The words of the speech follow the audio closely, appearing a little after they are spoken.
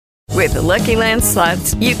With the Lucky Land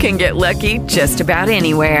Slots, you can get lucky just about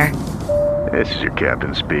anywhere. This is your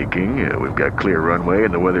captain speaking. We've got clear runway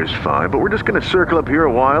and the weather's fine, but we're just going to circle up here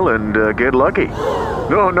a while and get lucky.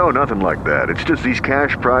 No, nothing like that. It's just these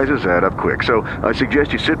cash prizes add up quick. So I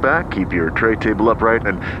suggest you sit back, keep your tray table upright,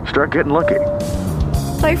 and start getting lucky.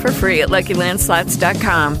 Play for free at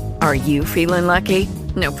LuckyLandSlots.com. Are you feeling lucky?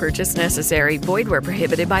 No purchase necessary. Void where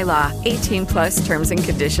prohibited by law. 18 plus terms and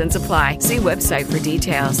conditions apply. See website for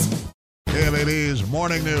details. KLAD's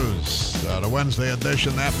Morning News, the Wednesday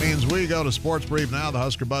edition. That means we go to Sports Brief now, the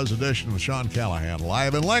Husker Buzz edition with Sean Callahan.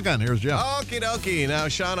 Live in Lincoln. Here's Jim. Okie dokie. Now,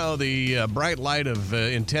 Shawno, the bright light of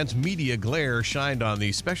intense media glare shined on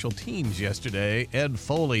the special teams yesterday. Ed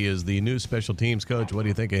Foley is the new special teams coach. What do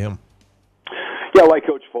you think of him? Yeah, I like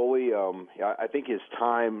Coach Foley. I think his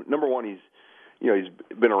time, number one, he's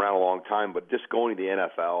been around a long time, but just going to the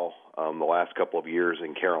NFL the last couple of years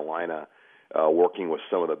in Carolina, working with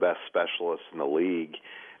some of the best specialists in the league,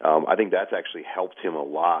 I think that's actually helped him a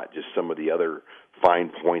lot, just some of the other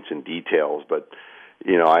fine points and details. But,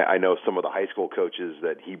 I know some of the high school coaches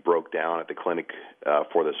that he broke down at the clinic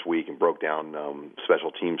for this week and broke down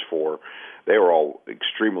special teams for, they were all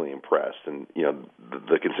extremely impressed. And,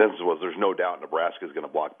 the consensus was there's no doubt Nebraska is going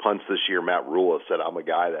to block punts this year. Matt Rula said, I'm a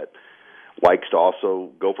guy that likes to also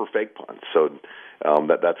go for fake punts. So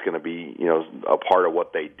that's going to be, a part of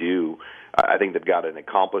what they do. I think they've got an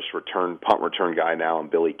accomplished punt return guy now in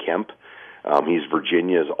Billy Kemp. He's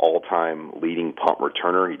Virginia's all-time leading punt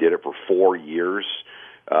returner. He did it for 4 years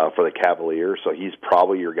for the Cavaliers, so he's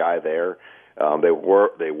probably your guy there. They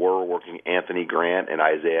were working Anthony Grant and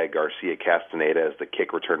Isaiah Garcia Castaneda as the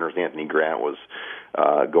kick returners. Anthony Grant was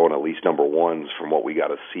going at least number ones from what we got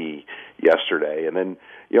to see yesterday. And then,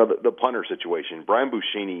 the punter situation. Brian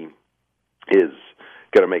Buschini is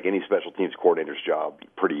going to make any special teams coordinator's job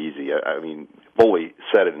pretty easy. I mean, Foley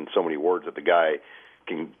said it in so many words that the guy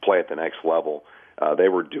can play at the next level. They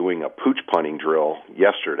were doing a pooch punting drill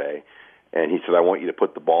yesterday, and he said, I want you to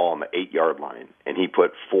put the ball on the 8-yard line. And he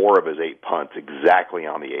put 4 of his 8 punts exactly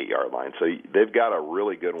on the 8-yard line. So they've got a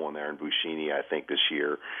really good one there in Buschini, I think, this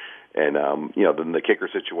year. And, then the kicker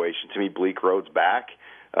situation, to me, Bleeckrode's back.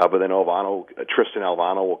 But then Tristan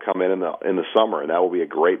Alvano will come in the summer, and that will be a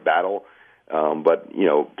great battle. But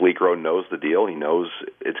Bleekrode knows the deal. He knows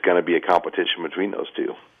it's going to be a competition between those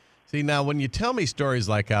two. See, now, when you tell me stories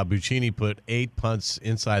like how Buccini put 8 punts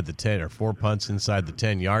inside the 10 or 4 punts inside the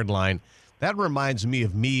 10-yard line, that reminds me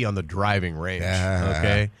of me on the driving range,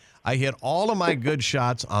 okay? I hit all of my good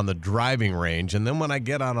shots on the driving range, and then when I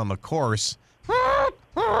get out on the course,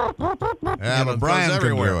 but Brian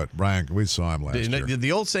can do it. Brian, we saw him last year.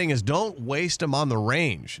 The old saying is, don't waste them on the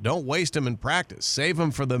range. Don't waste them in practice. Save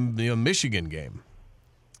them for the Michigan game.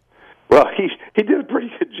 Well, he did a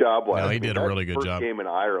pretty good job last week. No, he did a really good job. First game in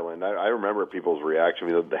Ireland, I remember people's reaction.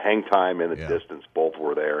 I mean, the hang time and the distance both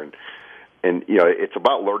were there, and it's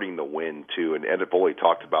about learning the wind too. And Ed Foley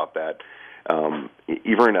talked about that.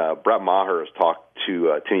 Even Brett Maher has talked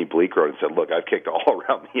to Timmy Bleekrode and said, "Look, I've kicked all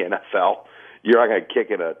around the NFL. You're not going to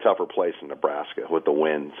kick in a tougher place in Nebraska with the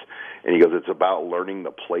winds." And he goes, "It's about learning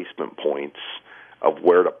the placement points of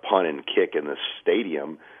where to punt and kick in the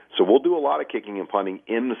stadium." So we'll do a lot of kicking and punting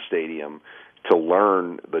in the stadium to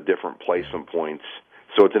learn the different placement points.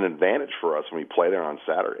 So it's an advantage for us when we play there on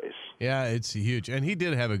Saturdays. Yeah, it's huge. And he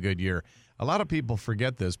did have a good year. A lot of people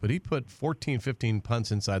forget this, but he put 14, 15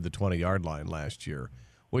 punts inside the 20-yard line last year,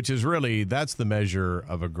 which is really, that's the measure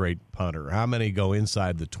of a great punter. How many go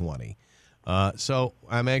inside the 20? So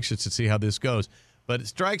I'm anxious to see how this goes. But it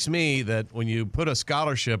strikes me that when you put a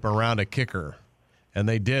scholarship around a kicker, and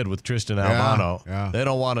they did with Tristan Alvano, they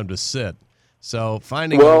don't want him to sit. So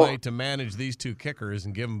finding a way to manage these two kickers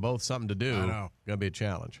and give them both something to do is going to be a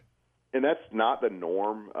challenge. And that's not the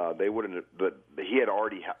norm. They wouldn't, but he had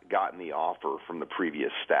already gotten the offer from the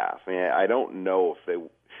previous staff. I don't know if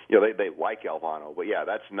they like Alvano, but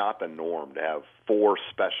that's not the norm to have 4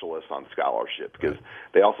 specialists on scholarship, because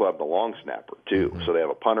they also have the long snapper too. Mm-hmm. So they have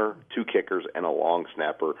a punter, 2 kickers, and a long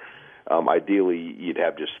snapper. Ideally, you'd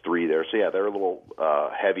have just 3 there. So they're a little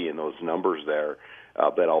heavy in those numbers there.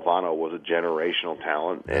 But Alvano was a generational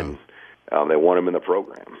talent, and they want him in the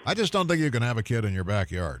program. I just don't think you can have a kid in your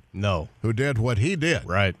backyard. No. Who did what he did.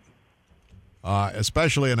 Right.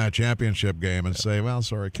 Especially in that championship game, and say, "Well,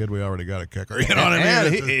 sorry, kid, we already got a kicker." You know what I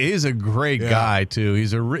mean? He's a great guy too.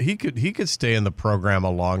 He could stay in the program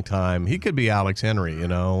a long time. He could be Alex Henry,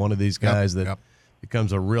 one of these guys that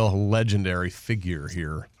becomes a real legendary figure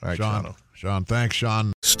here. All right, Sean, thanks,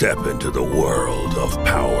 Sean. Step into the world of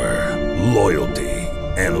power, loyalty,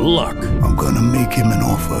 and luck. I'm gonna make him an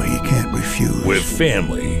offer he can't refuse. With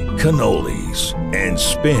family, cannolis, and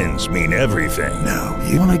spins mean everything. Now,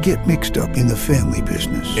 you wanna get mixed up in the family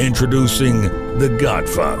business. Introducing The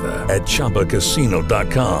Godfather at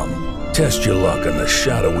ChumbaCasino.com. Test your luck in the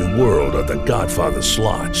shadowy world of The Godfather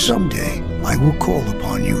slot. Someday, I will call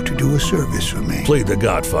upon you to do a service for me. Play The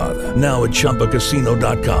Godfather, now at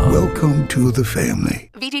ChumbaCasino.com. Welcome to the family.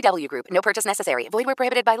 VGW Group. No purchase necessary. Void where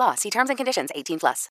prohibited by law. See terms and conditions. 18+.